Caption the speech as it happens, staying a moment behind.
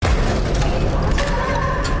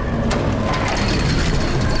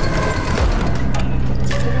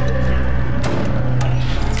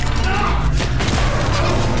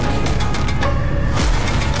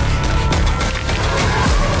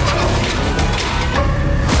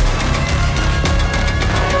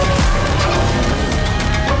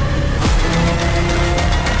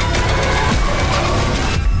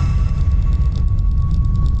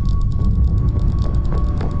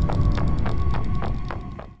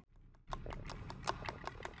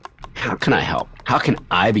how can I help? How can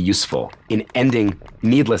I be useful in ending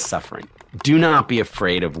needless suffering? Do not be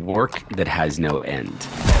afraid of work that has no end.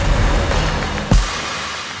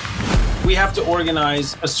 We have to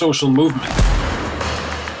organize a social movement.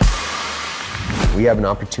 We have an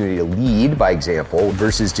opportunity to lead by example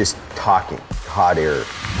versus just talking, hot air.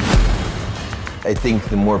 I think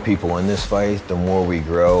the more people in this fight, the more we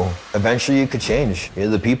grow. Eventually it could change.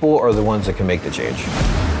 The people are the ones that can make the change.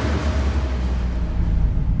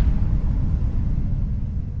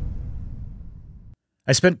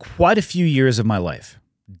 I spent quite a few years of my life,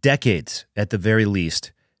 decades at the very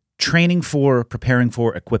least, training for, preparing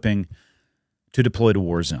for, equipping to deploy to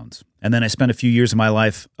war zones. And then I spent a few years of my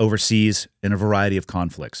life overseas in a variety of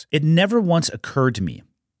conflicts. It never once occurred to me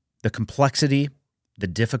the complexity, the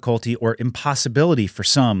difficulty, or impossibility for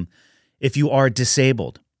some, if you are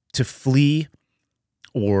disabled, to flee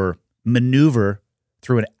or maneuver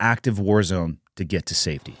through an active war zone to get to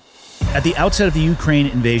safety. At the outset of the Ukraine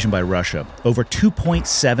invasion by Russia, over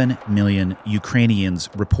 2.7 million Ukrainians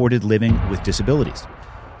reported living with disabilities.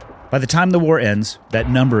 By the time the war ends, that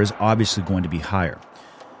number is obviously going to be higher.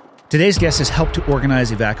 Today's guest has helped to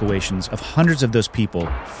organize evacuations of hundreds of those people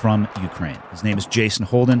from Ukraine. His name is Jason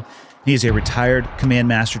Holden. He is a retired Command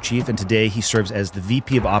Master Chief, and today he serves as the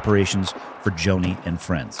VP of Operations for Joni and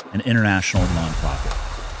Friends, an international nonprofit.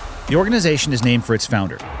 The organization is named for its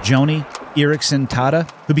founder, Joni Eareckson Tada,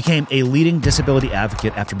 who became a leading disability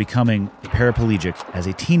advocate after becoming a paraplegic as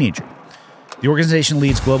a teenager. The organization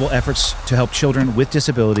leads global efforts to help children with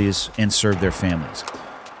disabilities and serve their families.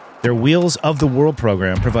 Their Wheels of the World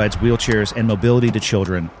program provides wheelchairs and mobility to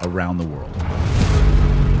children around the world.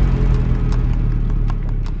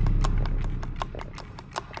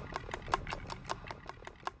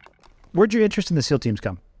 Where'd your interest in the SEAL teams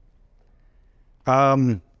come?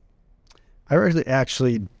 I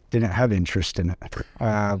actually didn't have interest in it,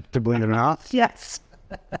 to believe it or not. Yes.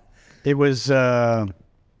 It was, back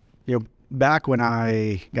when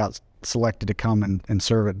I got selected to come and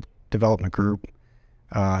serve a development group,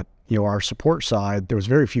 our support side, there was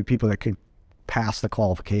very few people that could pass the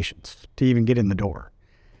qualifications to even get in the door.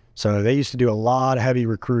 So they used to do a lot of heavy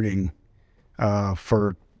recruiting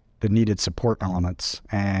for the needed support elements.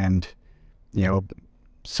 And,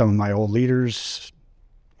 some of my old leaders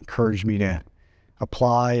encouraged me to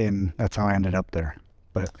apply, and that's how I ended up there.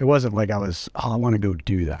 But it wasn't like I want to go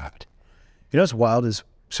do that. You know what's wild is,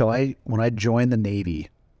 when I joined the Navy,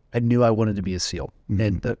 I knew I wanted to be a SEAL. Mm-hmm.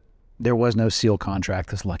 And there was no SEAL contract,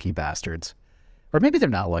 those lucky bastards. Or maybe they're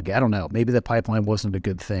not lucky, I don't know. Maybe the pipeline wasn't a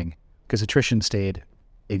good thing, because attrition stayed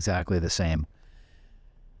exactly the same.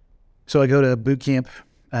 So I go to boot camp,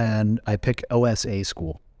 and I pick OSA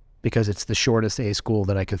school, because it's the shortest A school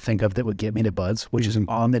that I could think of that would get me to BUDS, which is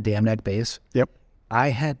on the Dam Neck base. Yep. I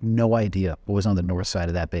had no idea what was on the north side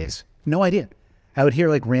of that base. No idea. I would hear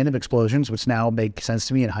like random explosions, which now make sense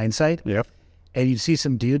to me in hindsight. Yep. And you'd see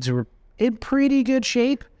some dudes who were in pretty good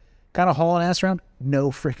shape, kind of hauling ass around.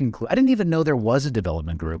 No freaking clue. I didn't even know there was a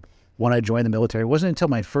development group when I joined the military. It wasn't until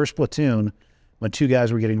my first platoon, when two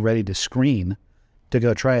guys were getting ready to screen to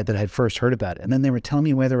go try it, that I had first heard about it. And then they were telling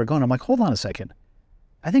me where they were going. I'm like, hold on a second.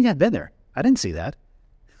 I think I've been there. I didn't see that.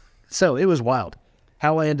 So it was wild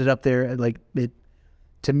how I ended up there.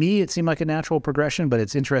 To me, it seemed like a natural progression, but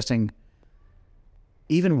it's interesting,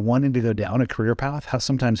 even wanting to go down a career path,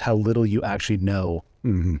 how little you actually know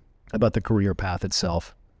about the career path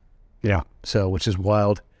itself. Yeah. So, which is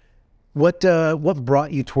wild. What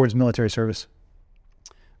brought you towards military service?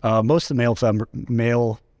 Most of the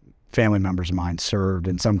male family members of mine served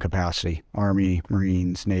in some capacity: Army,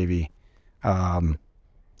 Marines, Navy.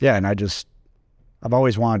 And I've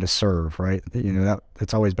always wanted to serve, right?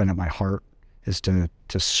 That's always been at my heart, is to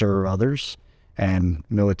serve others, and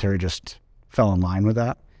military just fell in line with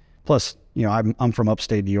that. Plus, I'm from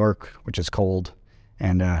upstate New York, which is cold,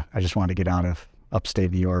 and I just wanted to get out of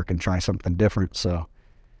upstate New York and try something different. So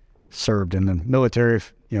served in the military,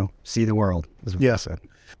 see the world, is what I said.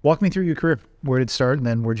 Walk me through your career. Where did it start, and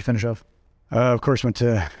then where'd you finish off? Of course, went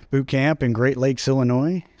to boot camp in Great Lakes,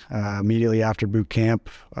 Illinois. Immediately after boot camp,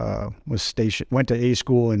 went to A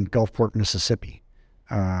school in Gulfport, Mississippi.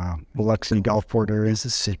 Biloxi, Gulfport area.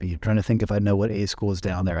 Mississippi. I'm trying to think if I know what A school is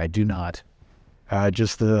down there. I do not.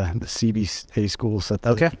 Just the CB A school.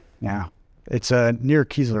 Okay. Yeah. It's near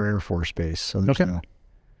Keesler Air Force Base. So okay.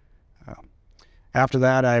 After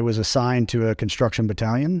that, I was assigned to a construction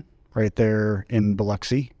battalion right there in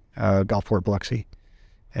Biloxi, Gulfport, Biloxi.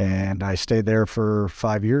 And I stayed there for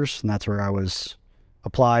 5 years, and that's where I was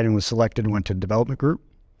applied and was selected and went to development group.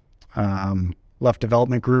 Left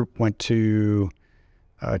development group, went to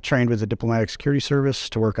trained with the Diplomatic Security Service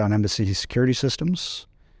to work on embassy security systems,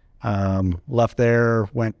 Left there,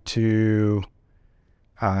 went to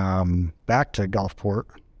back to Gulfport,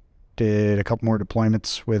 did a couple more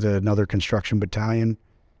deployments with another construction battalion,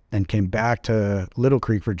 then came back to Little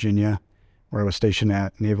Creek, Virginia, where I was stationed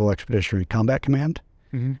at Naval Expeditionary Combat Command.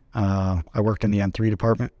 I worked in the N3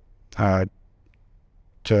 department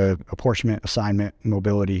to apportionment, assignment,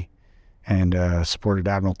 mobility, and supported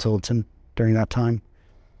Admiral Tillotson during that time.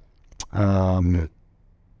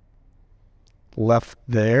 Left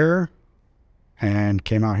there and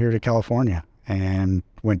came out here to California and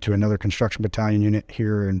went to another construction battalion unit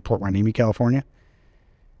here in Port Hueneme, California.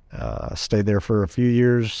 Stayed there for a few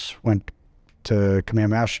years, went to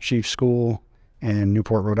Command Master Chief School in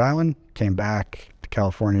Newport, Rhode Island, came back to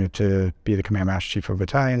California to be the Command Master Chief of a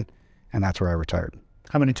battalion, and that's where I retired.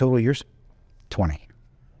 How many total years? 20.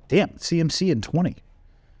 Damn, CMC in 20.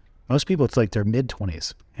 Most people, it's like their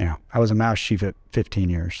mid-20s. Yeah, I was a Master Chief at 15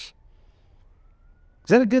 years. Is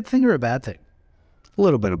that a good thing or a bad thing? A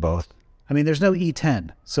little bit of both. I mean, there's no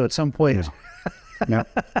E10, so at some point... Yeah.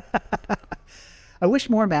 I wish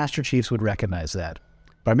more Master Chiefs would recognize that.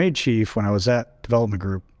 But I made Chief when I was at Development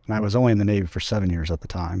Group, and I was only in the Navy for 7 years at the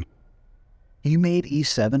time. You made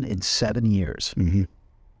E7 in 7 years. Mm-hmm.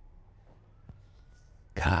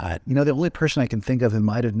 God. You know, the only person I can think of who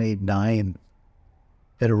might have made 9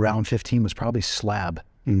 at around 15 was probably Slab.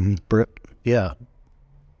 Mm-hmm. Brit. Yeah.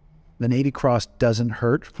 The Navy Cross doesn't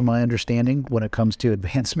hurt, from my understanding, when it comes to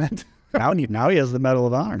advancement. Now he has the Medal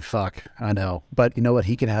of Honor. Fuck, I know. But you know what?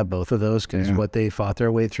 He can have both of those because what they fought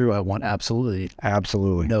their way through, I want absolutely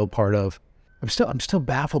no part of. I'm still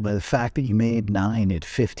baffled by the fact that you made 9 at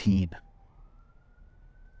 15.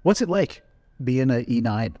 What's it like being an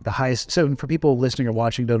E9, the highest? So for people listening or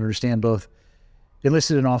watching don't understand, both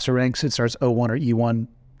enlisted and officer ranks, it starts O1 or E1,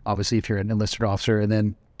 obviously if you're an enlisted officer, and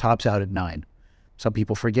then tops out at 9. Some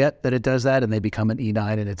people forget that it does that and they become an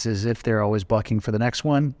E9, and it's as if they're always bucking for the next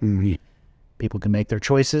one. Mm-hmm. People can make their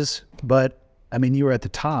choices, but I mean, you were at the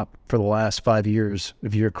top for the last 5 years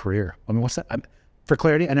of your career. I mean, what's that? For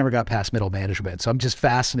clarity, I never got past middle management, so I'm just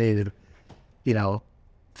fascinated,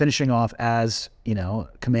 finishing off as,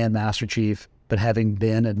 Command Master Chief, but having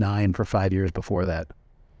been at 9 for 5 years before that.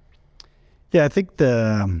 Yeah, I think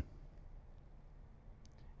the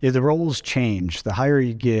roles change. The higher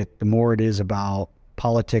you get, the more it is about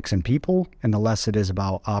politics and people, and the less it is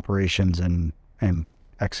about operations and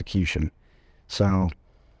execution. So,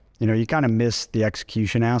 you kind of miss the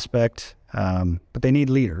execution aspect, but they need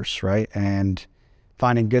leaders, right? And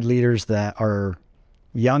finding good leaders that are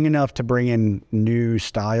young enough to bring in new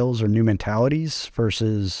styles or new mentalities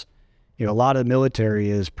versus, a lot of the military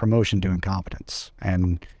is promotion to incompetence.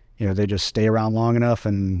 And, they just stay around long enough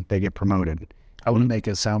and they get promoted. I want to make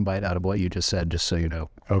a soundbite out of what you just said, just so you know.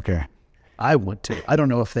 Okay. I want to. I don't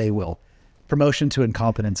know if they will. Promotion to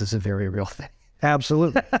incompetence is a very real thing.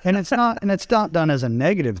 Absolutely. And it's not done as a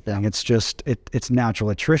negative thing. It's just, it's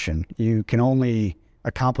natural attrition. You can only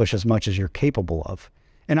accomplish as much as you're capable of.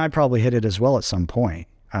 And I probably hit it as well at some point.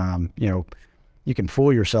 You can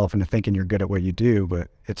fool yourself into thinking you're good at what you do, but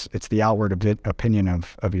it's the outward opinion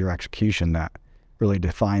of your execution that really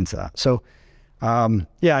defines that. So,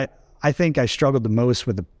 I think I struggled the most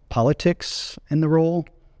with the politics in the role.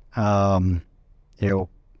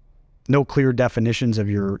 No clear definitions of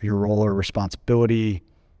your role or responsibility,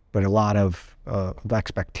 but a lot of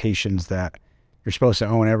expectations that you're supposed to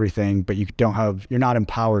own everything, but you're not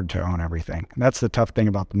empowered to own everything. And that's the tough thing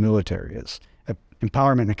about the military is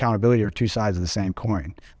empowerment and accountability are two sides of the same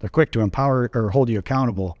coin. They're quick to empower or hold you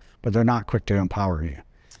accountable, but they're not quick to empower you.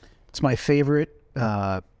 It's my favorite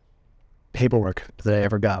paperwork that I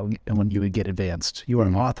ever got when you would get advanced. You are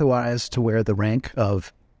authorized to wear the rank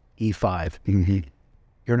of E5. Mm-hmm.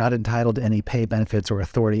 You're not entitled to any pay, benefits, or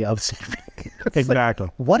authority of Exactly.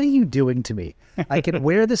 Like, what are you doing to me? I can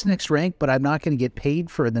wear this next rank, but I'm not going to get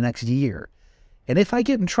paid for the next year. And if I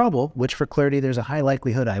get in trouble, which for clarity, there's a high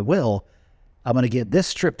likelihood I will, I'm going to get this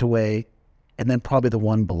stripped away and then probably the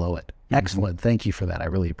one below it. Mm-hmm. Excellent. Thank you for that. I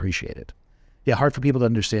really appreciate it. Yeah, hard for people to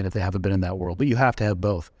understand if they haven't been in that world, but you have to have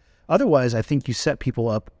both. Otherwise, I think you set people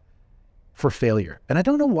up for failure. And I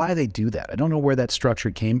don't know why they do that. I don't know where that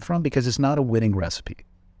structure came from because it's not a winning recipe.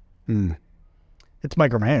 It's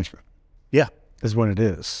micromanagement. Yeah. Is what it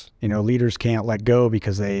is. Leaders can't let go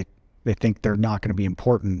because they think they're not going to be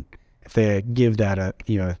important if they give that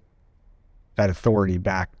that authority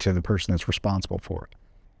back to the person that's responsible for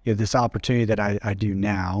it. This opportunity that I do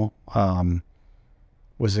now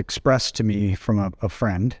was expressed to me from a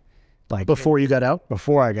friend. Like before you got out?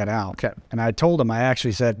 Before I got out. Okay. And I told him, I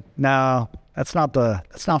actually said, no, that's not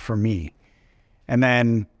for me. And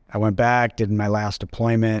then I went back, did my last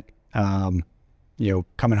deployment.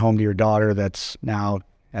 coming home to your daughter that's now,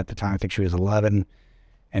 at the time, I think she was 11,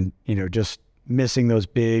 and, just missing those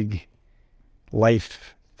big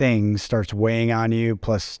life things starts weighing on you.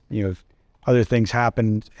 Plus, other things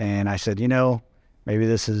happened. And I said, maybe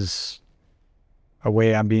this is a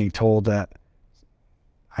way I'm being told that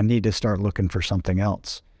I need to start looking for something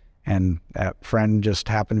else. And that friend just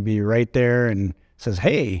happened to be right there and says,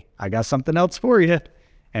 hey, I got something else for you,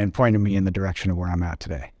 and pointed me in the direction of where I'm at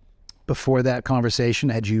today. Before that conversation,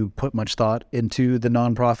 had you put much thought into the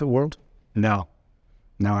nonprofit world? No,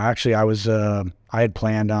 actually I had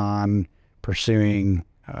planned on pursuing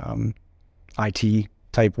IT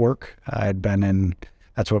type work. I had been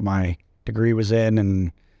that's what my degree was in,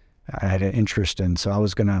 and I had an interest in, so I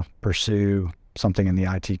was going to pursue something in the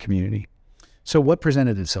IT community. So what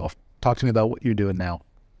presented itself? Talk to me about what you're doing now.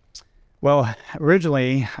 Well,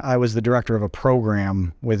 originally I was the director of a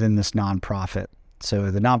program within this nonprofit.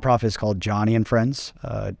 So the nonprofit is called Johnny and Friends.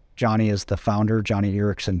 Johnny is the founder, Johnny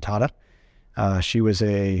Erickson Tata. She was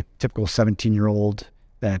a typical 17-year-old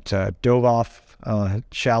that dove off a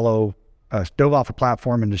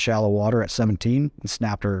platform into shallow water at 17 and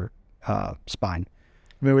snapped her spine.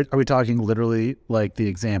 I mean, are we talking literally like the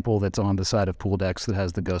example that's on the side of pool decks that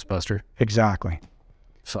has the Ghostbuster? Exactly.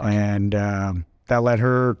 Fuck. And that led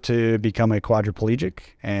her to become a quadriplegic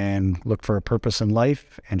and look for a purpose in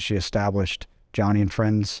life. And she established Johnny and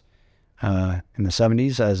Friends in the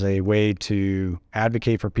 70s as a way to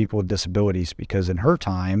advocate for people with disabilities, because in her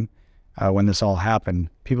time, when this all happened,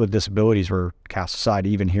 people with disabilities were cast aside,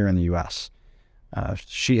 even here in the U.S.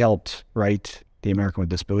 She helped write the American with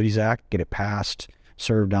Disabilities Act, get it passed,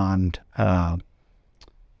 served on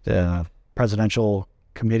the presidential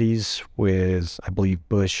committees with, I believe,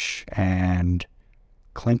 Bush and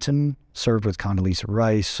Clinton, served with Condoleezza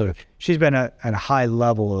Rice. So she's been at a high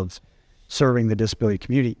level of serving the disability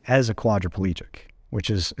community as a quadriplegic, which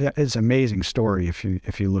is an amazing story if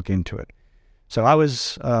you look into it. So I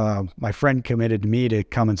was, my friend committed to me to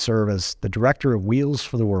come and serve as the director of Wheels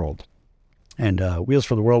for the World. And Wheels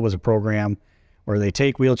for the World was a program where they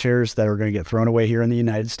take wheelchairs that are going to get thrown away here in the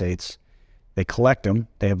United States. They collect them.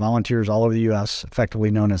 They have volunteers all over the U.S., effectively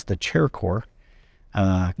known as the Chair Corps.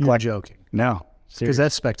 You're joking. No. Because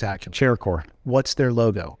that's spectacular. Chair Corps. What's their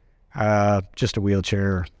logo? Just a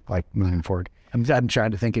wheelchair, like moving forward. I'm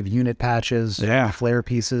trying to think of unit patches, flare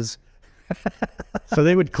pieces. So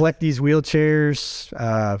they would collect these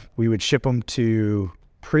wheelchairs. We would ship them to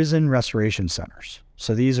prison restoration centers.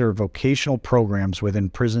 So these are vocational programs within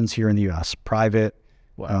prisons here in the U.S., private,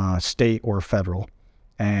 state, or federal.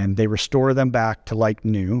 And they restore them back to like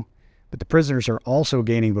new. But the prisoners are also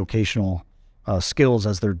gaining vocational skills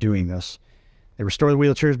as they're doing this. They restore the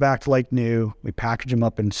wheelchairs back to like new. We package them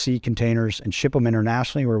up in sea containers and ship them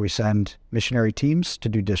internationally, where we send missionary teams to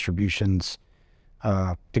do distributions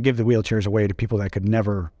to give the wheelchairs away to people that could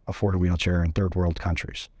never afford a wheelchair in third world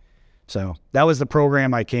countries. So that was the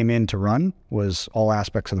program I came in to run, was all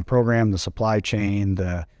aspects of the program, the supply chain,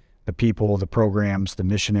 the people, the programs, the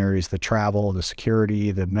missionaries, the travel, the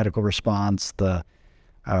security, the medical response, the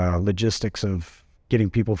logistics of getting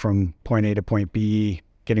people from point A to point B,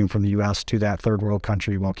 getting from the U.S. to that third world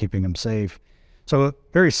country while keeping them safe. So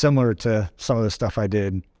very similar to some of the stuff I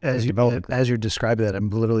did as you're describing that. I'm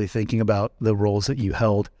literally thinking about the roles that you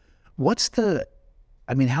held. How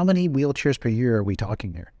many wheelchairs per year are we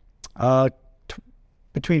talking here?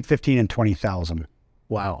 Between 15 and 20,000.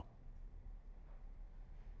 Wow.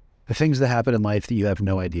 The things that happen in life that you have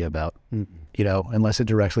no idea about, unless it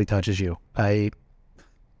directly touches you.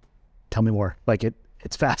 Tell me more.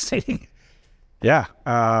 It's fascinating. Yeah.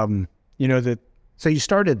 So you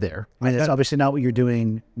started there. I mean, that's obviously not what you're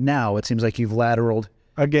doing now. It seems like you've lateraled.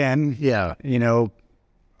 Again, yeah.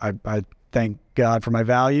 I thank God for my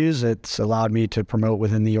values. It's allowed me to promote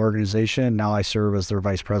within the organization. Now I serve as their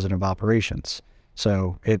vice president of operations.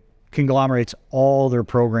 So it conglomerates all their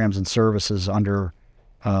programs and services under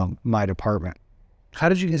my department. How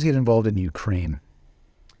did you guys get involved in Ukraine?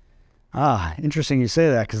 Interesting you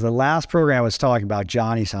say that, because the last program I was talking about,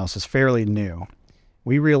 Johnny's House, is fairly new.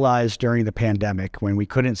 We realized during the pandemic, when we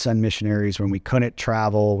couldn't send missionaries, when we couldn't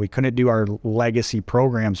travel, we couldn't do our legacy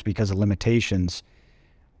programs because of limitations,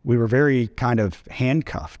 we were very kind of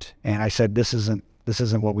handcuffed. And I said, this isn't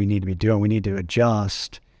what we need to be doing. We need to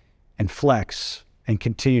adjust and flex and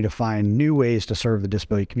continue to find new ways to serve the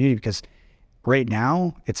disability community, because right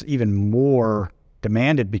now it's even more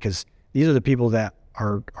demanded, because these are the people that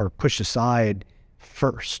are pushed aside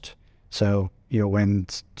first. So, when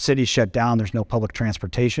cities shut down, there's no public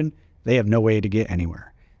transportation. They have no way to get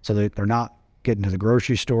anywhere. So they're not getting to the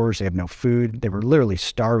grocery stores. They have no food. They were literally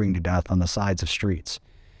starving to death on the sides of streets.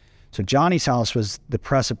 So Johnny's House was the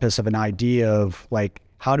precipice of an idea of like,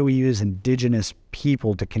 how do we use indigenous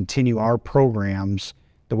people to continue our programs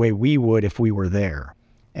the way we would if we were there?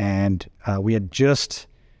 And we had just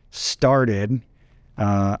started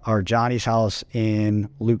our Johnny's House in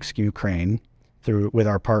Luke's, Ukraine, with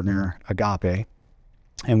our partner Agape,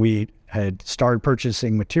 and we had started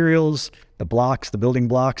purchasing materials, the building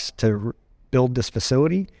blocks to build this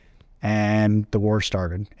facility, and the war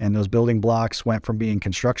started. And those building blocks went from being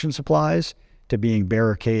construction supplies to being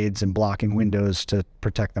barricades and blocking windows to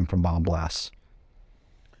protect them from bomb blasts.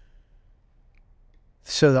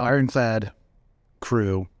 So the Ironclad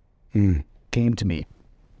crew came to me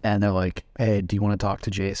and they're like, hey, do you want to talk to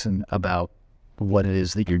Jason about what it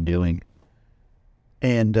is that you're doing?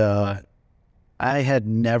 And I had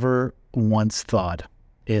never once thought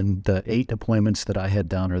in the 8 deployments that I had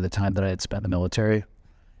done or the time that I had spent in the military,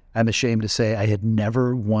 I'm ashamed to say I had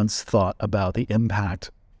never once thought about the impact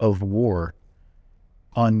of war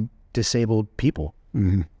on disabled people.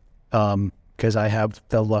 Because I have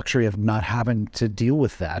the luxury of not having to deal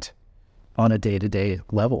with that on a day-to-day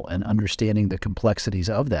level and understanding the complexities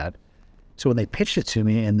of that. So when they pitched it to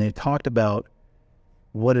me and they talked about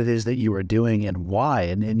what it is that you were doing and why,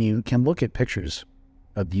 and you can look at pictures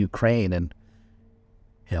of Ukraine and,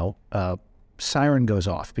 siren goes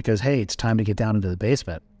off because, hey, it's time to get down into the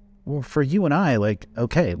basement. Well, for you and I, like,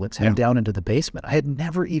 okay, let's head down into the basement. I had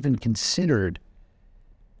never even considered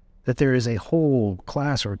that there is a whole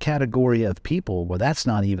class or category of people where that's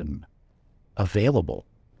not even available.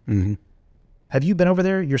 Have you been over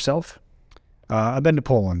there yourself? I've been to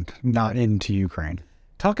Poland, not into Ukraine.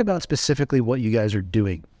 Talk about specifically what you guys are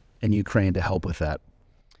doing in Ukraine to help with that.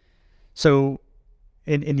 So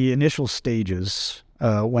in the initial stages,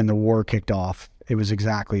 when the war kicked off, it was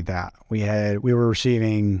exactly that. We were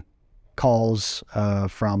receiving calls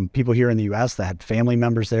from people here in the U.S. that had family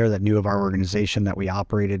members there that knew of our organization, that we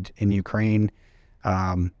operated in Ukraine,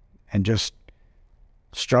 and just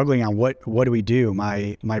struggling on what do we do.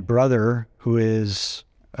 My brother, who is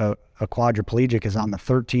a quadriplegic, is on the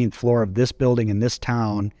 13th floor of this building in this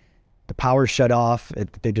town. The power shut off.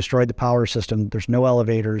 They destroyed the power system. There's no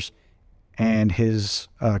elevators, and his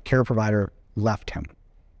care provider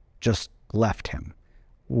just left him.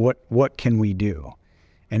 What can we do?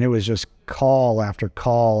 And it was just call after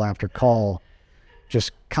call after call,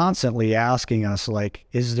 just constantly asking us, like,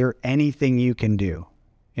 is there anything you can do?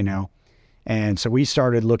 And so we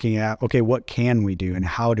started looking at, okay, what can we do and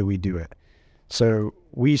how do we do it? So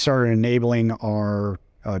we started enabling our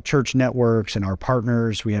church networks and our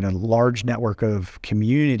partners. We had a large network of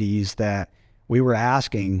communities that we were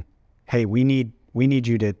asking, hey, we need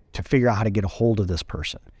you to figure out how to get a hold of this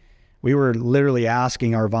person. We were literally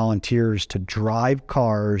asking our volunteers to drive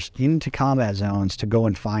cars into combat zones to go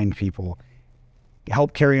and find people,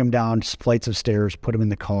 help carry them down flights of stairs, put them in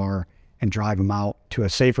the car, and drive them out to a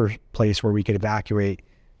safer place where we could evacuate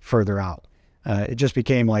further out. It just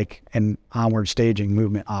became like an onward staging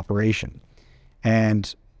movement operation.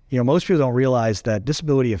 And, most people don't realize that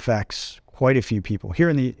disability affects quite a few people. Here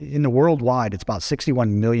in the worldwide, it's about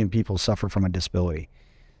 61 million people suffer from a disability.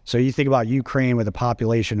 So you think about Ukraine with a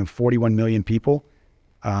population of 41 million people,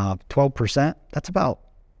 12%, that's about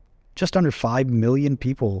just under 5 million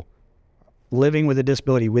people living with a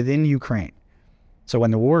disability within Ukraine. So when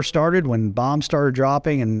the war started, when bombs started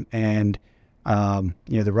dropping and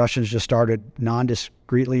the Russians just started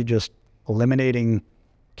non-discreetly just eliminating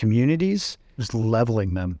communities. Just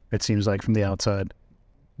leveling them, it seems like, from the outside.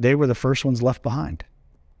 They were the first ones left behind.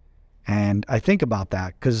 And I think about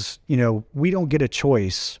that because, we don't get a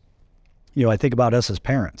choice. I think about us as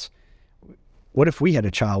parents. What if we had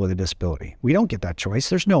a child with a disability? We don't get that choice.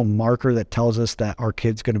 There's no marker that tells us that our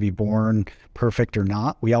kid's going to be born perfect or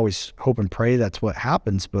not. We always hope and pray that's what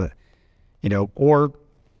happens. But,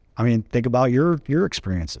 think about your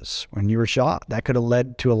experiences when you were shot. That could have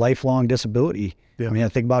led to a lifelong disability. Yeah. I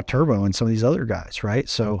think about Turbo and some of these other guys, right?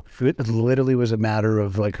 So it literally was a matter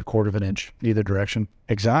of like a quarter of an inch either direction.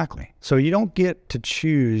 Exactly. So you don't get to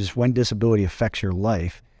choose when disability affects your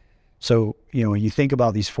life. So, you think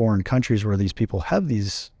about these foreign countries where these people have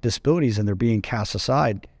these disabilities and they're being cast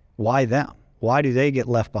aside. Why them? Why do they get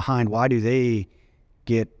left behind? Why do they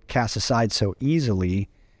get cast aside so easily?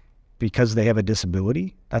 Because they have a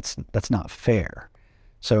disability? That's not fair.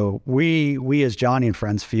 So we as Johnny and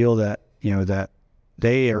friends feel that, that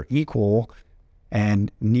they are equal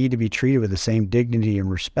and need to be treated with the same dignity and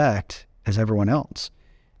respect as everyone else.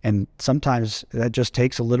 And sometimes that just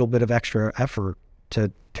takes a little bit of extra effort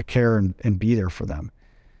to care and be there for them.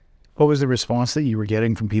 What was the response that you were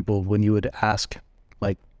getting from people when you would ask,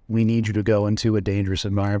 like, we need you to go into a dangerous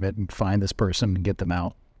environment and find this person and get them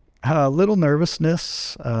out? A little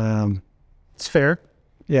nervousness. It's fair.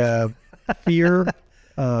 Yeah, fear,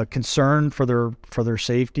 concern for their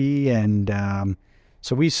safety, and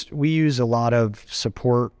so we use a lot of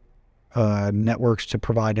support networks to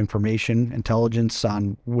provide information, intelligence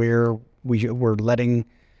on where we're letting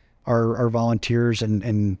our volunteers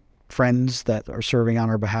and friends that are serving on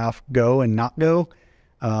our behalf go and not go,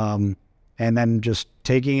 and then just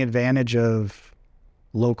taking advantage of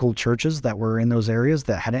local churches that were in those areas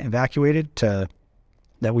that hadn't evacuated,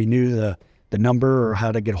 that we knew the number or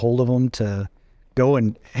how to get hold of them, to go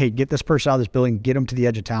and, hey, get this person out of this building, get them to the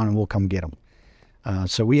edge of town, and we'll come get them.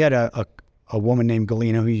 So we had a woman named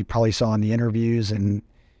Galena, who you probably saw in the interviews, and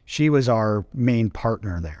she was our main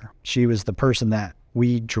partner there. She was the person that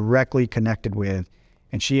we directly connected with,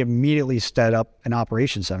 and she immediately set up an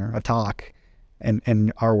operations center, a TOC,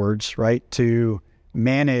 in our words, right, to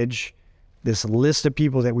manage this list of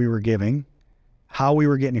people that we were giving, how we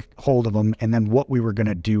were getting a hold of them, and then what we were going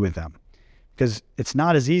to do with them. Because it's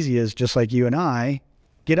not as easy as just like you and I,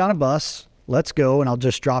 get on a bus, let's go, and I'll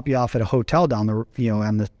just drop you off at a hotel down the,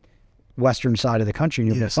 on the western side of the country,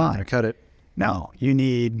 and you'll be fine. Cut it. No, you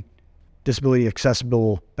need disability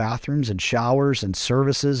accessible bathrooms and showers and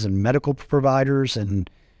services and medical providers and,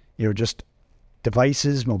 just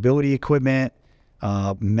devices, mobility equipment,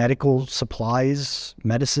 medical supplies,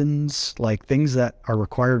 medicines, like things that are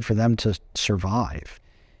required for them to survive.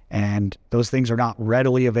 And those things are not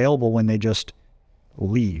readily available when they just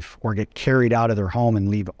leave or get carried out of their home and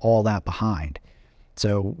leave all that behind.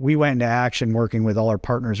 So we went into action working with all our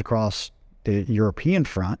partners across the European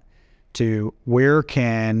front to where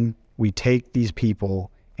can we take these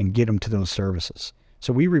people and get them to those services.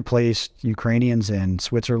 So we replaced Ukrainians in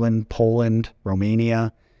Switzerland, Poland,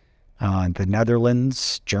 Romania, the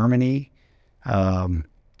Netherlands, Germany,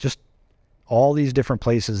 just all these different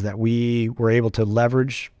places that we were able to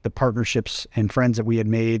leverage the partnerships and friends that we had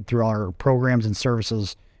made through our programs and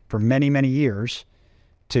services for many, many years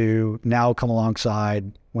to now come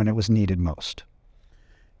alongside when it was needed most.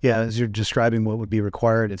 Yeah, as you're describing what would be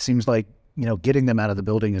required, it seems like, getting them out of the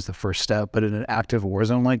building is the first step, but in an active war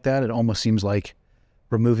zone like that, it almost seems like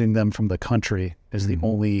removing them from the country is the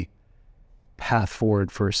only path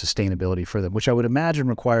forward for sustainability for them, which I would imagine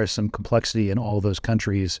requires some complexity in all those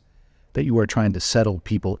countries that you are trying to settle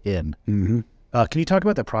people in. Mm-hmm. Can you talk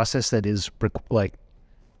about the process that is like,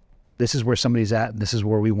 this is where somebody's at and this is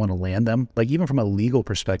where we want to land them? Like, even from a legal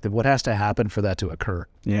perspective, what has to happen for that to occur?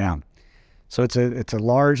 Yeah. So it's a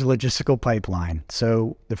large logistical pipeline.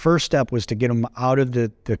 So the first step was to get them out of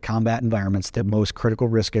the combat environments, the most critical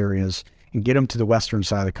risk areas, and get them to the western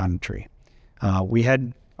side of the country. We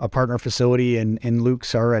had a partner facility in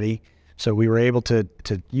Luke's already, so we were able to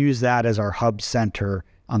use that as our hub center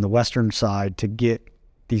on the western side to get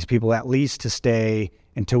these people at least to stay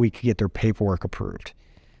until we could get their paperwork approved.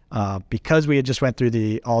 Because we had just went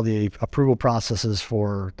through all the approval processes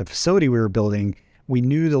for the facility we were building, we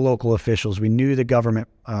knew the local officials, we knew the government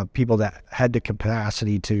people that had the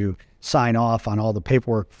capacity to sign off on all the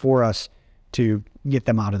paperwork for us to get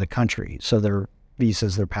them out of the country. So their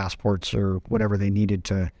visas, their passports, or whatever they needed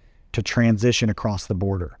to transition across the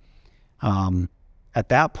border. At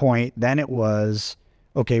that point, then it was,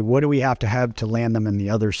 okay, what do we have to land them on the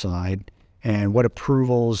other side? And what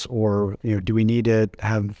approvals, or do we need to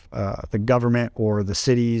have the government or the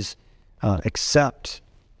cities accept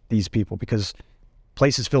these people? Because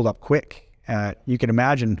places filled up quick. You can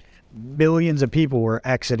imagine millions of people were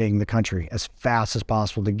exiting the country as fast as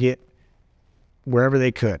possible to get wherever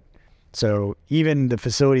they could. So even the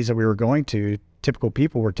facilities that we were going to, typical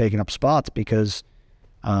people were taking up spots because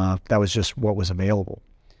that was just what was available.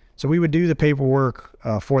 So we would do the paperwork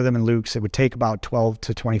for them in Luke's. It would take about 12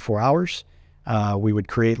 to 24 hours. We would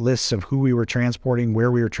create lists of who we were transporting, where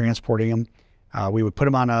we were transporting them. We would put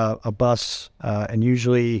them on a bus and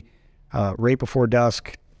usually right before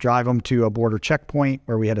dusk, drive them to a border checkpoint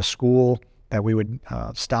where we had a school that we would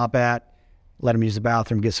stop at, let them use the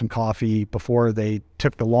bathroom, get some coffee before they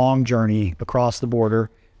took the long journey across the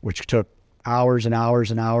border, which took hours and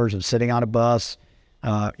hours and hours of sitting on a bus.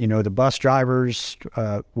 The bus drivers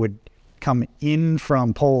would come in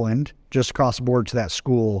from Poland, just across the border to that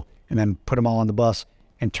school, and then put them all on the bus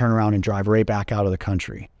and turn around and drive right back out of the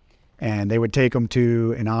country. And they would take them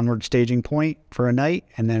to an onward staging point for a night,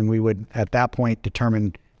 and then we would, at that point,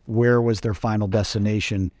 determine where was their final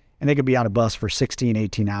destination. And they could be on a bus for 16,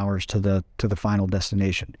 18 hours to the final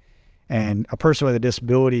destination. And a person with a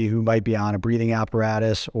disability who might be on a breathing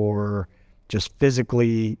apparatus or just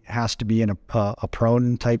physically has to be in a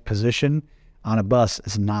prone type position on a bus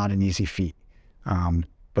is not an easy feat.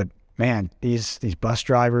 But man, these bus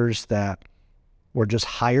drivers that were just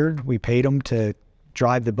hired. We paid them to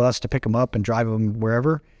drive the bus to pick them up and drive them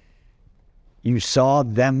wherever. You saw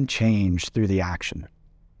them change through the action,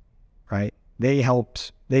 right?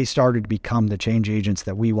 They started to become the change agents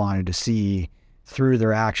that we wanted to see through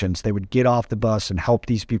their actions. They would get off the bus and help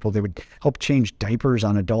these people. They would help change diapers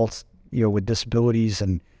on adults, with disabilities,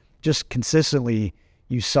 and just consistently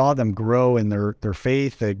you saw them grow in their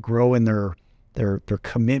faith, they grow in their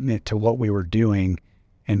commitment to what we were doing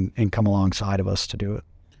and come alongside of us to do it.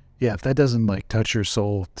 Yeah, if that doesn't like touch your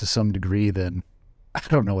soul to some degree, then I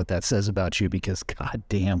don't know what that says about you, because God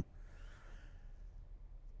damn.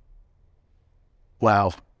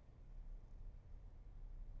 Wow.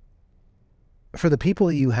 For the people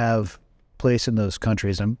that you have placed in those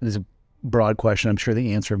countries, this is a broad question, I'm sure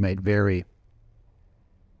the answer might vary.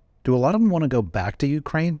 Do a lot of them want to go back to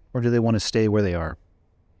Ukraine, or do they want to stay where they are?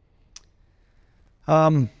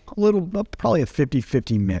 Probably a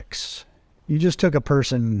 50-50 mix. You just took a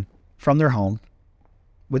person from their home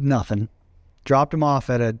with nothing, dropped them off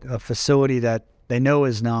at a facility that they know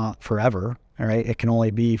is not forever, all right? It can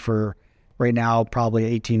only be for, right now, probably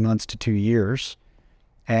 18 months to 2 years.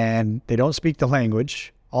 And they don't speak the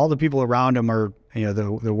language. All the people around them are,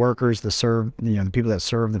 the workers, the people that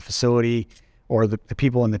serve the facility, or the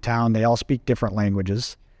people in the town. They all speak different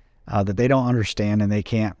languages that they don't understand and they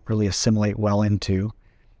can't really assimilate well into.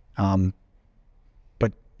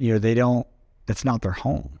 But they don't. That's not their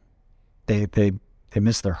home. They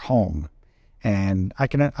miss their home, and I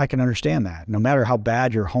can understand that. No matter how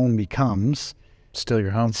bad your home becomes, still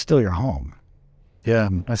your home. It's still your home. Yeah,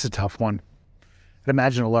 that's a tough one. I'd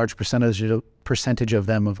imagine a large percentage of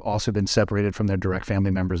them have also been separated from their direct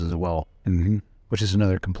family members as well, which is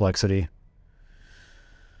another complexity.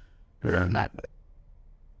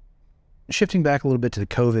 Shifting back a little bit to the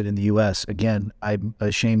COVID in the U.S., again, I'm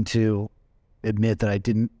ashamed to admit that I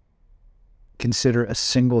didn't consider a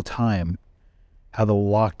single time how the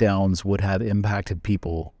lockdowns would have impacted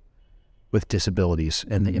people with disabilities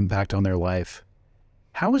and the impact on their life.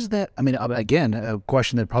 How is that? I mean, again, a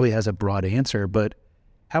question that probably has a broad answer, but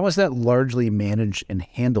how is that largely managed and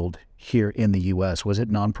handled here in the U.S.? Was it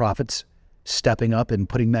nonprofits stepping up and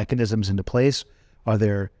putting mechanisms into place? Are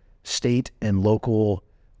there state and local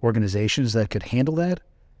organizations that could handle that?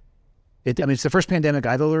 It's the first pandemic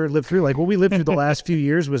I've ever lived through. Like what we lived through the last few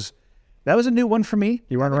years was a new one for me.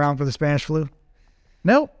 You weren't around for the Spanish flu?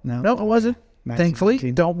 No, it wasn't.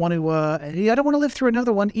 Thankfully, don't want to. I don't want to live through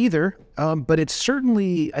another one either. But it's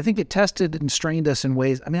certainly, I think it tested and strained us in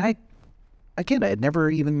ways. I mean, I had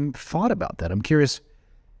never even thought about that. I'm curious,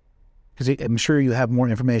 because I'm sure you have more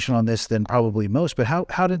information on this than probably most. But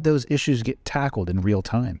how did those issues get tackled in real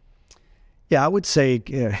time? Yeah, I would say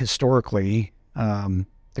historically,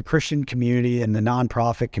 the Christian community and the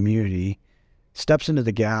nonprofit community steps into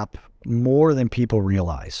the gap more than people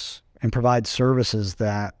realize and provides services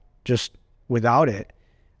that just without it,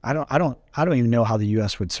 I don't even know how the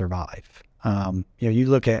U.S. would survive. You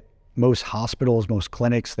look at most hospitals, most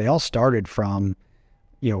clinics, they all started from,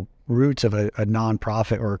 roots of a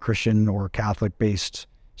nonprofit or a Christian or Catholic-based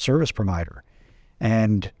service provider.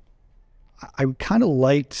 And I kind of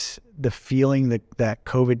liked the feeling that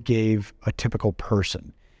COVID gave a typical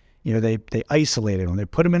person. They isolated them. They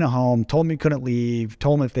put them in a home, told them you couldn't leave,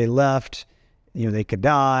 told them if they left, they could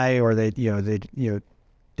die, or they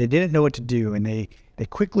didn't know what to do, and they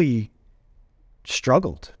quickly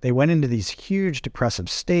struggled. They went into these huge depressive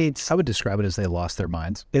states. I would describe it as they lost their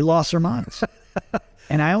minds. They lost their minds.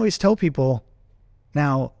 And I always tell people,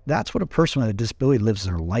 now that's what a person with a disability lives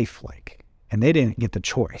their life like, and they didn't get the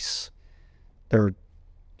choice. They're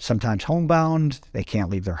sometimes homebound. They can't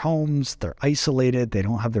leave their homes. They're isolated. They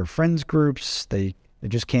don't have their friends groups. They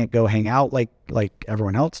just can't go hang out like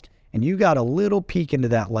everyone else. And you got a little peek into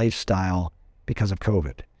that lifestyle because of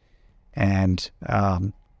COVID. And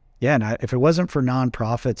if it wasn't for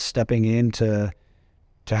nonprofits stepping in to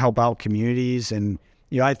help out communities, and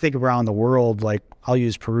I think around the world, like I'll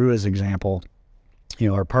use Peru as an example.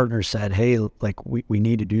 Our partners said, hey, like we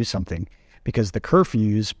need to do something, because the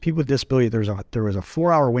curfews, people with disability, there was a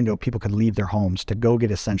 4-hour window people could leave their homes to go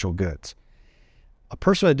get essential goods. A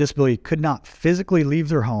person with a disability could not physically leave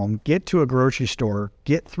their home, get to a grocery store,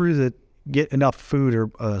 get enough food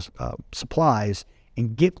or supplies,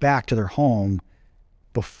 and get back to their home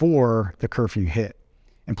before the curfew hit.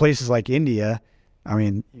 In places like India, I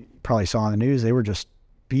mean, you probably saw on the news, they were just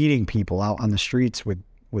beating people out on the streets with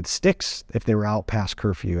sticks if they were out past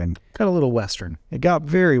curfew. And got a little Western. It got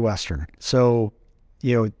very Western. So,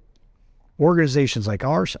 organizations like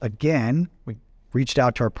ours, again, we reached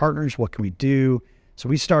out to our partners. What can we do? So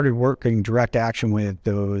we started working direct action with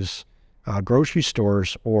those grocery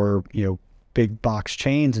stores or, big box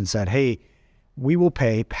chains and said, hey, we will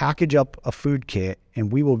package up a food kit,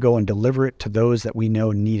 and we will go and deliver it to those that we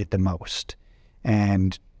know need it the most.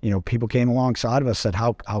 And, people came alongside of us, said,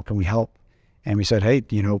 how can we help? And we said, hey,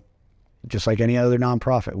 just like any other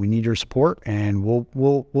nonprofit, we need your support, and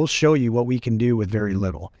we'll show you what we can do with very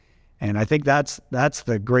little. And I think that's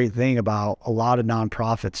the great thing about a lot of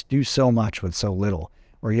nonprofits do so much with so little,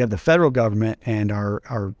 where you have the federal government and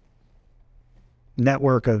our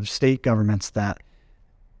network of state governments that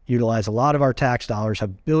utilize a lot of our tax dollars,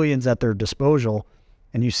 have billions at their disposal,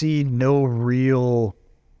 and you see no real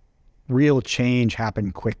change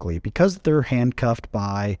happen quickly because they're handcuffed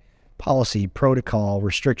by policy, protocol,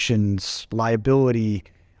 restrictions, liability,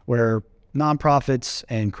 where nonprofits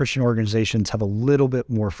and Christian organizations have a little bit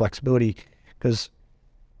more flexibility because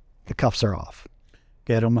the cuffs are off.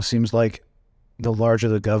 Yeah, it almost seems like the larger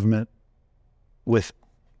the government with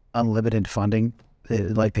unlimited funding,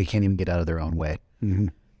 like they can't even get out of their own way. Mm-hmm.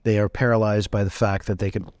 They are paralyzed by the fact that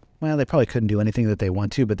they probably couldn't do anything that they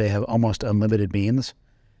want to, but they have almost unlimited means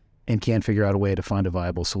and can't figure out a way to find a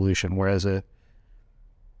viable solution. Whereas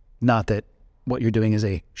not that what you're doing is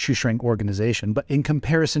a shoestring organization, but in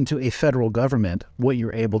comparison to a federal government, what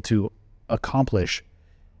you're able to accomplish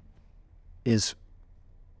is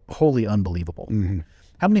wholly unbelievable. Mm-hmm.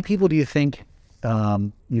 How many people do you think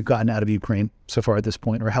you've gotten out of Ukraine so far at this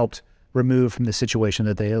point, or helped remove from the situation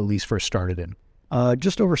that they at least first started in?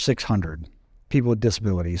 Just over 600 people with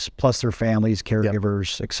disabilities, plus their families,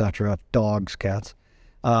 caregivers, etc., dogs, cats.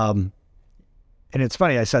 And it's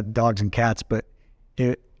funny, I said dogs and cats, but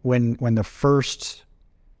when the first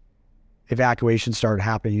evacuation started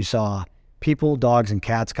happening, you saw people, dogs, and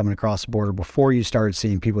cats coming across the border before you started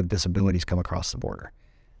seeing people with disabilities come across the border.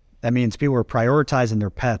 That means people were prioritizing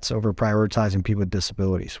their pets over prioritizing people with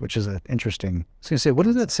disabilities, which is an interesting... I was going to say, what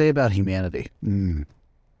does that say about humanity? Mm.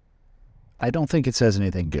 I don't think it says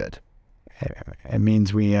anything good. It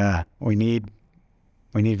means we need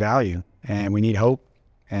value, and we need hope,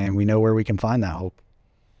 and we know where we can find that hope.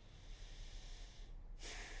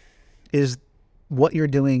 Is what you're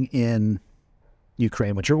doing in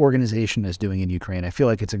Ukraine, what your organization is doing in Ukraine, I feel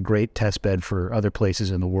like it's a great test bed for other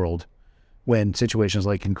places in the world when situations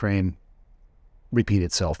like Ukraine repeat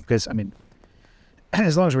itself. Because,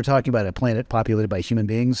 as long as we're talking about a planet populated by human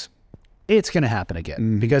beings, it's going to happen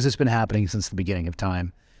again because it's been happening since the beginning of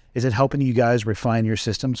time. Is it helping you guys refine your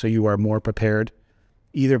system so you are more prepared,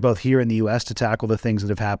 either both here in the U.S. to tackle the things that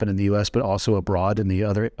have happened in the U.S., but also abroad in the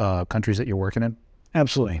other countries that you're working in?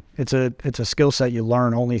 Absolutely. It's a skill set you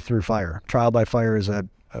learn only through fire. Trial by fire is a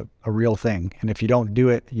real thing. And if you don't do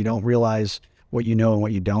it, you don't realize what you know and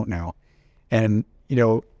what you don't know. And,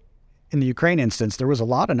 in the Ukraine instance, there was a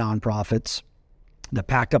lot of nonprofits that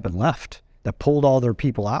packed up and left, that pulled all their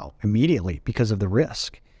people out immediately because of the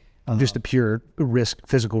risk. Just the pure risk,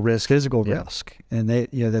 physical risk. Risk. And they,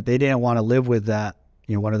 that they didn't want to live with that.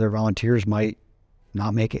 One of their volunteers might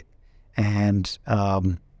not make it. And,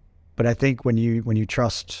 but I think when you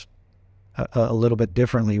trust a little bit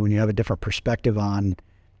differently, when you have a different perspective on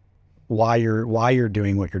why you're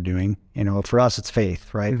doing what you're doing, for us it's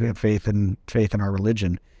faith, right? Mm-hmm. We have faith in our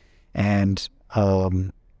religion, and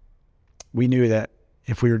we knew that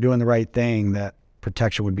if we were doing the right thing, that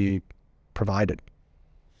protection would be provided.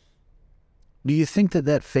 Do you think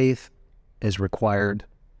that faith is required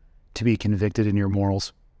to be convicted in your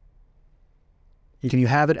morals? Can you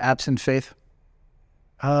have it absent faith?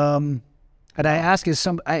 And I ask as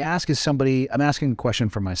somebody, I'm asking a question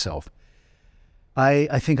for myself.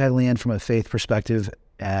 I think I land from a faith perspective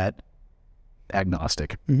at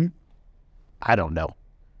agnostic. Mm-hmm. I don't know.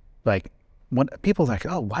 Like, when people are like,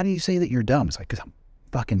 oh, why do you say that you're dumb? It's like, because I'm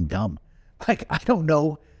fucking dumb. Like, I don't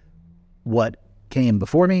know what came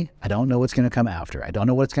before me. I don't know what's going to come after. I don't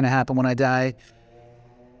know what's going to happen when I die.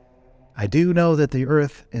 I do know that the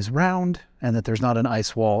earth is round and that there's not an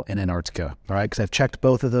ice wall in Antarctica, all right? Because I've checked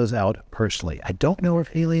both of those out personally. I don't know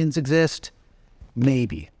if aliens exist.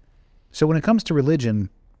 Maybe. So when it comes to religion,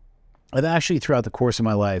 I've actually, throughout the course of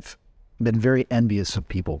my life, been very envious of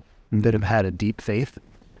people that have had a deep faith.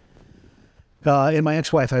 And my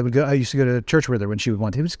ex-wife, I used to go to church with her when she would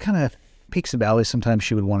want to. It was kind of peaks and valleys. Sometimes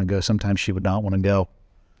she would want to go. Sometimes she would not want to go.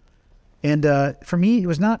 And for me, it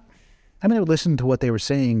was not... I would listen to what they were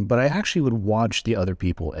saying, but I actually would watch the other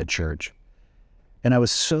people at church. And I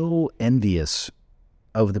was so envious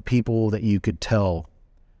of the people that you could tell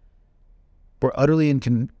were utterly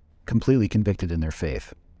and completely convicted in their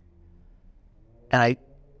faith. And I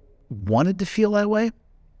wanted to feel that way,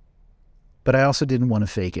 but I also didn't want to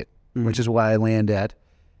fake it, which is why I land at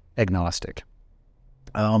agnostic.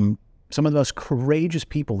 Some of the most courageous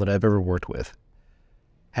people that I've ever worked with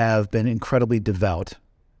have been incredibly devout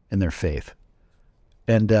in their faith.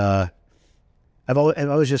 And I've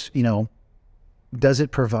always just, does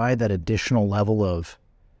it provide that additional level of,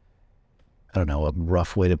 I don't know, a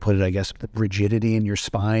rough way to put it, I guess, rigidity in your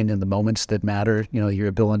spine in the moments that matter,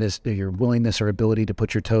 your willingness or ability to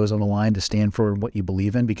put your toes on the line to stand for what you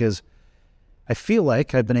believe in? Because I feel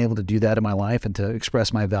like I've been able to do that in my life and to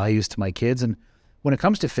express my values to my kids. And when it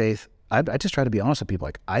comes to faith, I just try to be honest with people.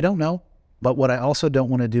 Like, I don't know, but what I also don't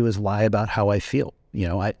want to do is lie about how I feel.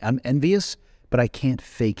 I'm envious, but I can't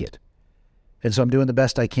fake it. And so I'm doing the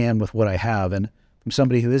best I can with what I have. And from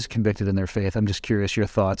somebody who is convicted in their faith, I'm just curious your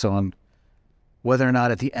thoughts on whether or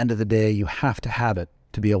not at the end of the day you have to have it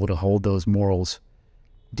to be able to hold those morals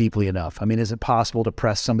deeply enough. I mean, is it possible to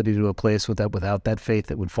press somebody to a place without that faith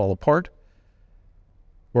that would fall apart?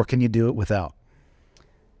 Or can you do it without?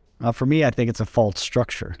 For me, I think it's a false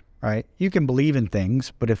structure, right? You can believe in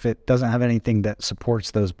things, but if it doesn't have anything that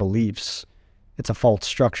supports those beliefs, it's a false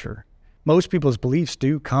structure. Most people's beliefs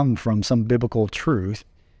do come from some biblical truth,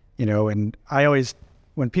 and I always,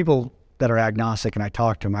 when people that are agnostic and I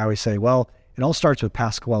talk to them, I always say, well, it all starts with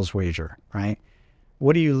Pascal's wager, right?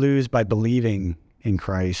 What do you lose by believing in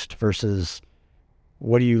Christ versus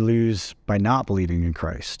what do you lose by not believing in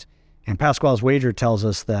Christ? And Pascal's wager tells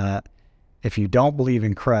us that if you don't believe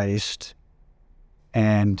in Christ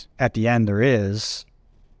and at the end there is,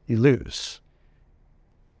 you lose.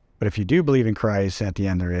 But if you do believe in Christ, at the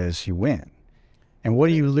end there is, you win. And what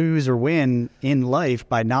do you lose or win in life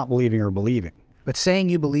by not believing or believing? But saying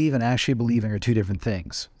you believe and actually believing are two different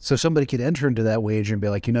things. So somebody could enter into that wager and be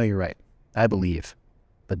like, you're right. I believe.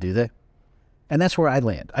 But do they? And that's where I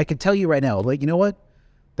land. I can tell you right now, like, you know what?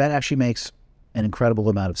 That actually makes an incredible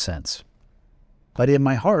amount of sense. But in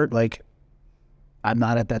my heart, like, I'm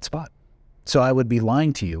not at that spot. So I would be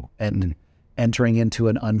lying to you and entering into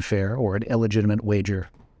an unfair or an illegitimate wager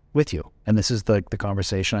with you. And this is the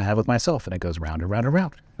conversation I have with myself, and it goes round and round and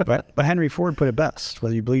round. But Henry Ford put it best.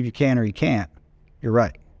 Whether you believe you can or you can't, you're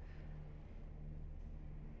right.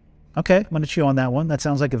 Okay, I'm going to chew on that one. That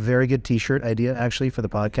sounds like a very good t-shirt idea, actually, for the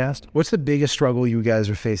podcast. What's the biggest struggle you guys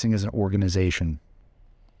are facing as an organization?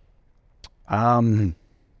 The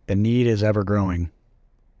need is ever growing.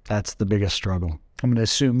 That's the biggest struggle. I'm going to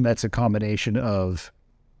assume that's a combination of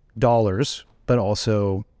dollars, but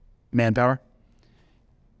also manpower.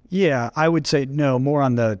 Yeah, I would say no, more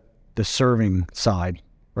on the serving side,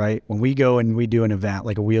 right? When we go and we do an event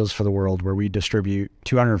like a Wheels for the World where we distribute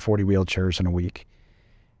 240 wheelchairs in a week,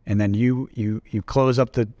 and then you close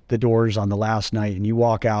up the doors on the last night and you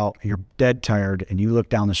walk out, you're dead tired, and you look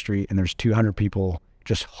down the street and there's 200 people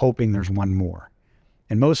just hoping there's one more.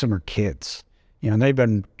 And most of them are kids, and they've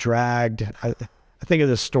been dragged. I think of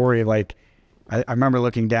this story, like, I remember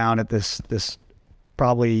looking down at this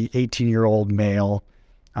probably 18-year-old male.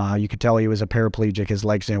 You could tell he was a paraplegic. His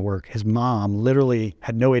legs didn't work. His mom literally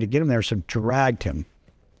had no way to get him there, so dragged him,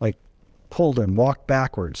 like pulled him, walked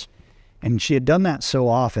backwards. And she had done that so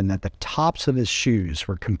often that the tops of his shoes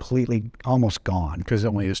were completely almost gone. Because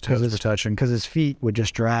only his toes were touching. Because his feet would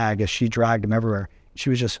just drag as she dragged him everywhere.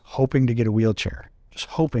 She was just hoping to get a wheelchair.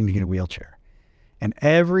 And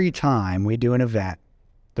every time we do an event,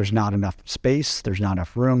 there's not enough space, there's not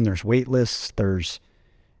enough room, there's wait lists,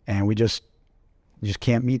 and we just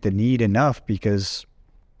can't meet the need enough because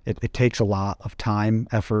it takes a lot of time,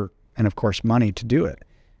 effort, and of course money to do it.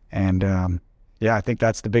 And I think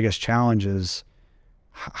that's the biggest challenge is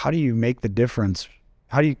how do you make the difference?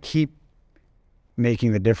 How do you keep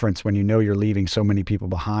making the difference when you know you're leaving so many people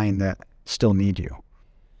behind that still need you?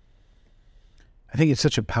 I think it's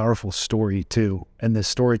such a powerful story too. And the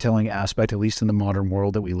storytelling aspect, at least in the modern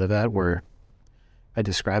world that we live at, where I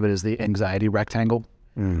describe it as the anxiety rectangle,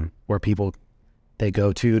 where people, they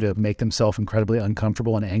go to make themselves incredibly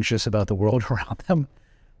uncomfortable and anxious about the world around them.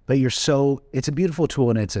 But it's a beautiful tool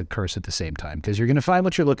and it's a curse at the same time, because you're going to find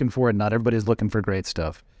what you're looking for and not everybody's looking for great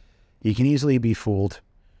stuff. You can easily be fooled.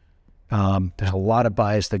 There's a lot of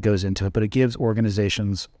bias that goes into it, but it gives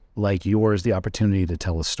organizations like yours the opportunity to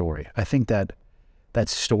tell a story. I think that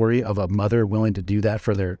story of a mother willing to do that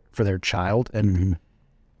for their child, and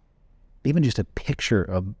even just a picture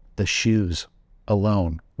of the shoes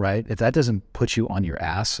alone, right? If that doesn't put you on your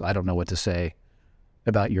ass, I don't know what to say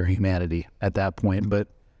about your humanity at that point. But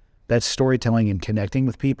that storytelling and connecting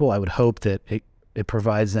with people, I would hope that it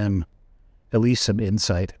provides them at least some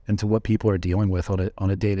insight into what people are dealing with on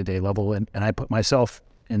a day-to-day level. And I put myself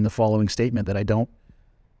in the following statement that I don't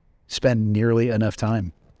spend nearly enough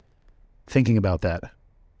time thinking about that.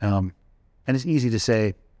 And it's easy to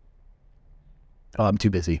say, oh, I'm too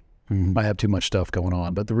busy. I have too much stuff going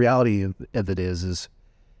on. But the reality of it is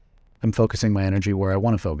I'm focusing my energy where I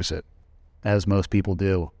want to focus it, as most people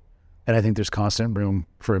do. And I think there's constant room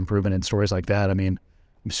for improvement in stories like that. I mean,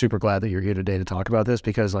 I'm super glad that you're here today to talk about this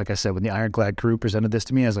because, like I said, when the Ironclad crew presented this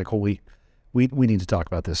to me, I was like, holy, we need to talk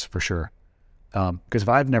about this for sure. Because if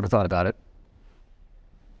I've never thought about it,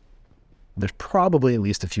 there's probably at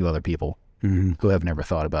least a few other people who have never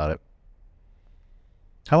thought about it.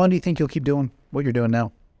 How long do you think you'll keep doing what you're doing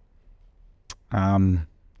now?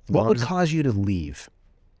 What would cause you to leave?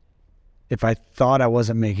 If I thought I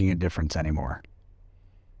wasn't making a difference anymore.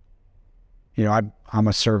 You know, I'm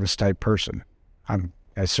a service type person.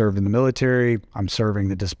 I served in the military. I'm serving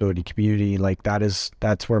the disability community. Like that's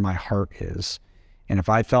where my heart is. And if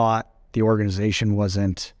I thought the organization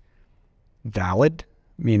wasn't valid,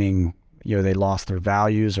 meaning, you know, they lost their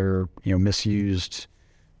values or, you know, misused,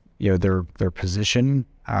 you know, their position,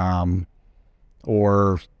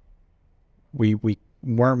 or we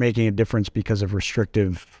weren't making a difference because of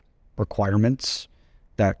restrictive requirements,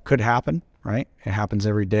 that could happen, right? It happens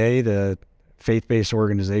every day. The faith-based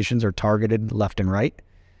organizations are targeted left and right.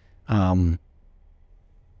 I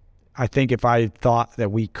think if I thought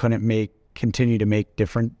that we couldn't continue to make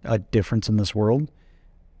a difference in this world,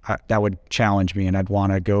 that would challenge me, and I'd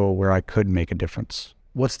want to go where I could make a difference.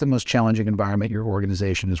 What's the most challenging environment your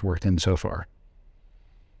organization has worked in so far?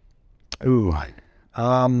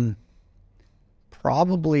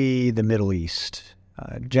 Probably the Middle East.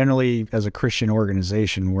 Generally, as a Christian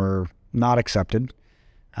organization, we're not accepted.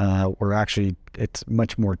 It's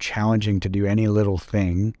much more challenging to do any little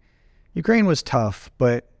thing. Ukraine was tough,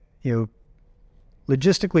 but, you know,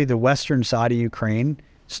 logistically, the western side of Ukraine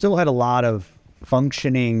still had a lot of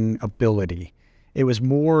functioning ability. It was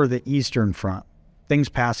more the eastern front, things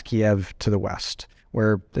past Kiev to the west,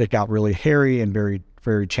 where it got really hairy and very,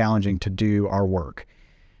 very challenging to do our work.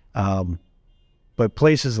 But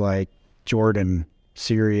places like Jordan,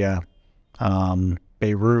 Syria,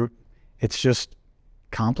 Beirut, it's just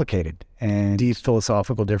complicated and Deep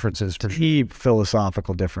philosophical differences. deep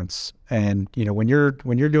philosophical difference. And, you know, when you're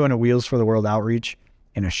doing a Wheels for the World outreach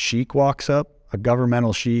and a sheik walks up, a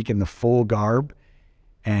governmental sheik in the full garb,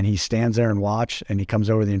 and he stands there and watch, and he comes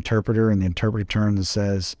over to the interpreter, and the interpreter turns and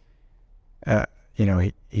says, you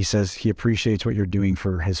know, he says he appreciates what you're doing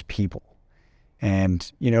for his people.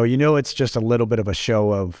 And, you know, it's just a little bit of a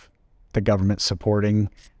show of the government supporting,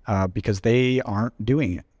 because they aren't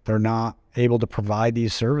doing it. They're not able to provide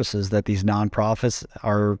these services that these nonprofits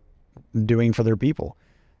are doing for their people.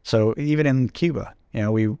 So even in Cuba, you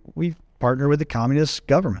know, we partner with the communist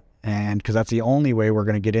government, and because that's the only way we're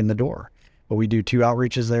going to get in the door. But we do 2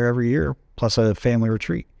 outreaches there every year, plus a family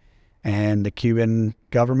retreat. And the Cuban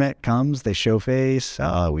government comes, they show face,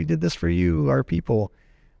 we did this for you, our people.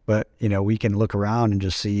 But, you know, we can look around and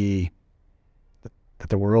just see that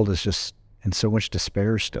the world is just in so much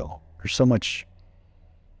despair still. There's so much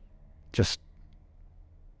just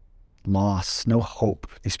loss, no hope.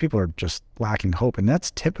 These people are just lacking hope, and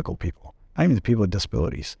that's typical people, not even the people with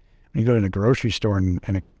disabilities. When you go to a grocery store in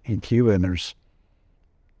Cuba and there's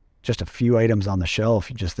just a few items on the shelf,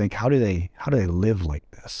 you just think, how do they live like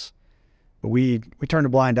this? But we turn a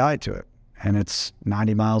blind eye to it, and it's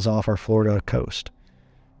 90 miles off our Florida coast.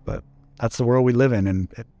 But that's the world we live in, and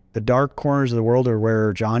the dark corners of the world are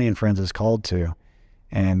where Johnny and Friends is called to,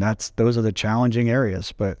 and those are the challenging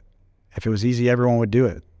areas. But if it was easy, everyone would do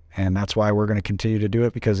it, and that's why we're going to continue to do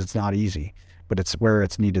it, because it's not easy, but it's where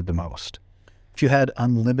it's needed the most. If you had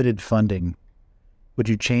unlimited funding, would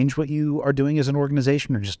you change what you are doing as an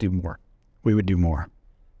organization or just do more? We would do more.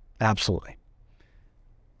 Absolutely.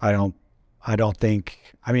 I don't think,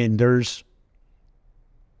 I mean, there's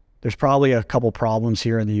probably a couple problems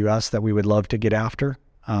here in the U.S. that we would love to get after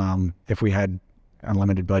if we had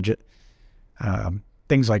unlimited budget.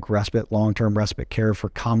 Things like long-term respite care for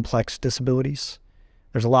complex disabilities.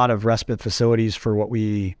 There's a lot of respite facilities for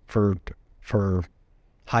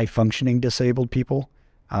high-functioning disabled people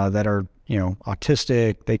that are, you know,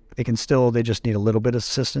 autistic. They just need a little bit of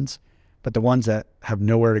assistance. But the ones that have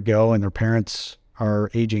nowhere to go and their parents are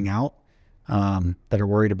aging out, that are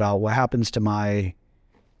worried about what happens to my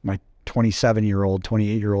 27-year-old,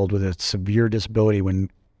 28-year-old with a severe disability when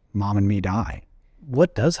mom and me die.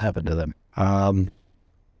 What does happen to them?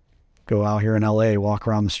 Go out here in LA, walk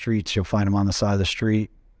around the streets, you'll find them on the side of the street.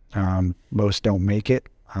 Most don't make it.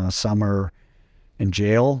 Some are in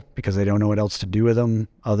jail because they don't know what else to do with them.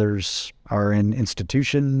 Others are in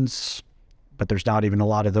institutions, but there's not even a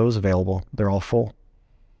lot of those available. They're all full.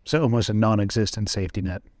 So almost a non-existent safety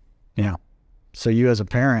net. Yeah. So you as a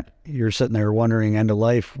parent, you're sitting there wondering, end of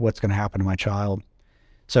life, what's going to happen to my child?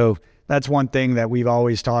 So that's one thing that we've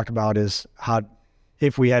always talked about is how,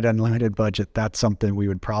 if we had unlimited budget, that's something we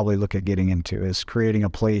would probably look at getting into, is creating a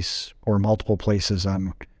place or multiple places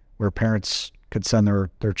where parents could send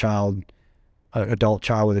their child, adult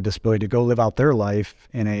child with a disability, to go live out their life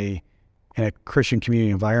in a Christian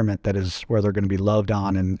community environment that is where they're going to be loved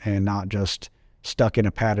on and not just stuck in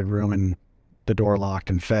a padded room and the door locked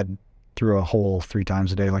and fed through a hole 3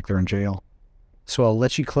 times a day like they're in jail. So I'll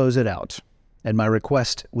let you close it out. And my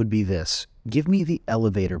request would be this. Give me the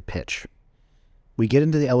elevator pitch. We get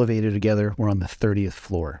into the elevator together. We're on the 30th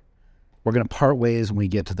floor. We're going to part ways when we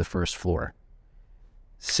get to the first floor.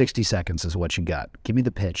 60 seconds is what you got. Give me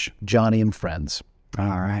the pitch. Johnny and Friends. All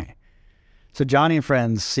right. So Johnny and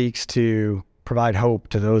Friends seeks to provide hope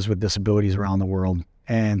to those with disabilities around the world.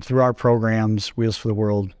 And through our programs, Wheels for the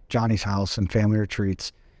World, Johnny's House, and Family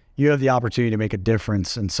Retreats, you have the opportunity to make a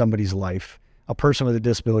difference in somebody's life, a person with a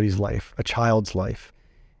disability's life, a child's life.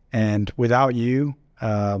 And without you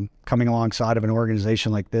coming alongside of an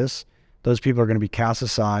organization like this, those people are going to be cast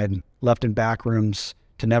aside, left in back rooms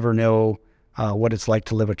to never know what it's like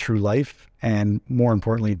to live a true life, and more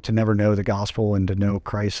importantly, to never know the gospel and to know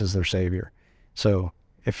Christ as their Savior. So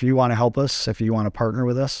if you want to help us, if you want to partner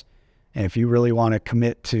with us, and if you really want to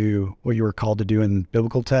commit to what you were called to do in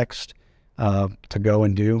biblical text, to go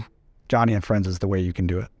and do, Johnny and Friends is the way you can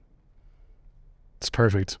do it. It's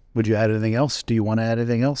perfect. Would you add anything else? Do you want to add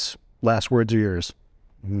anything else? Last words are yours.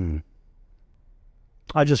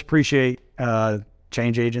 I just appreciate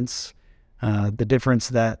change agents, the difference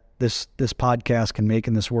that this podcast can make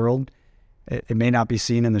in this world. It may not be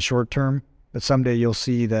seen in the short term, but someday you'll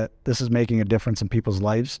see that this is making a difference in people's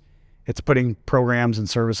lives. It's putting programs and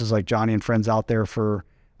services like Johnny and Friends out there for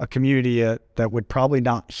a community that would probably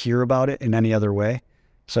not hear about it in any other way.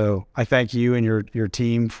 So I thank you and your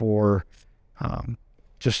team for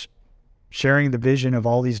just sharing the vision of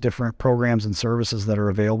all these different programs and services that are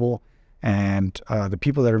available, and the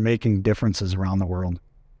people that are making differences around the world.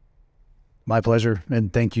 My pleasure,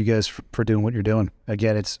 and thank you guys for doing what you're doing.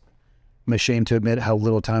 Again, I'm ashamed to admit how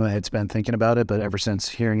little time I had spent thinking about it, but ever since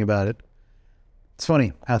hearing about it, it's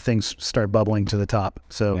funny how things start bubbling to the top.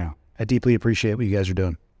 So yeah. I deeply appreciate what you guys are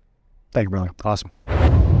doing. Thank you, brother. Awesome.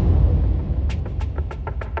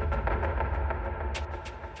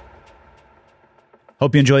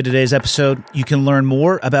 Hope you enjoyed today's episode. You can learn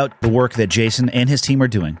more about the work that Jason and his team are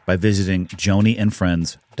doing by visiting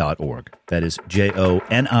joniandfriends.org. That is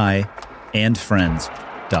JONI and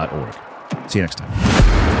friends.org. See you next time.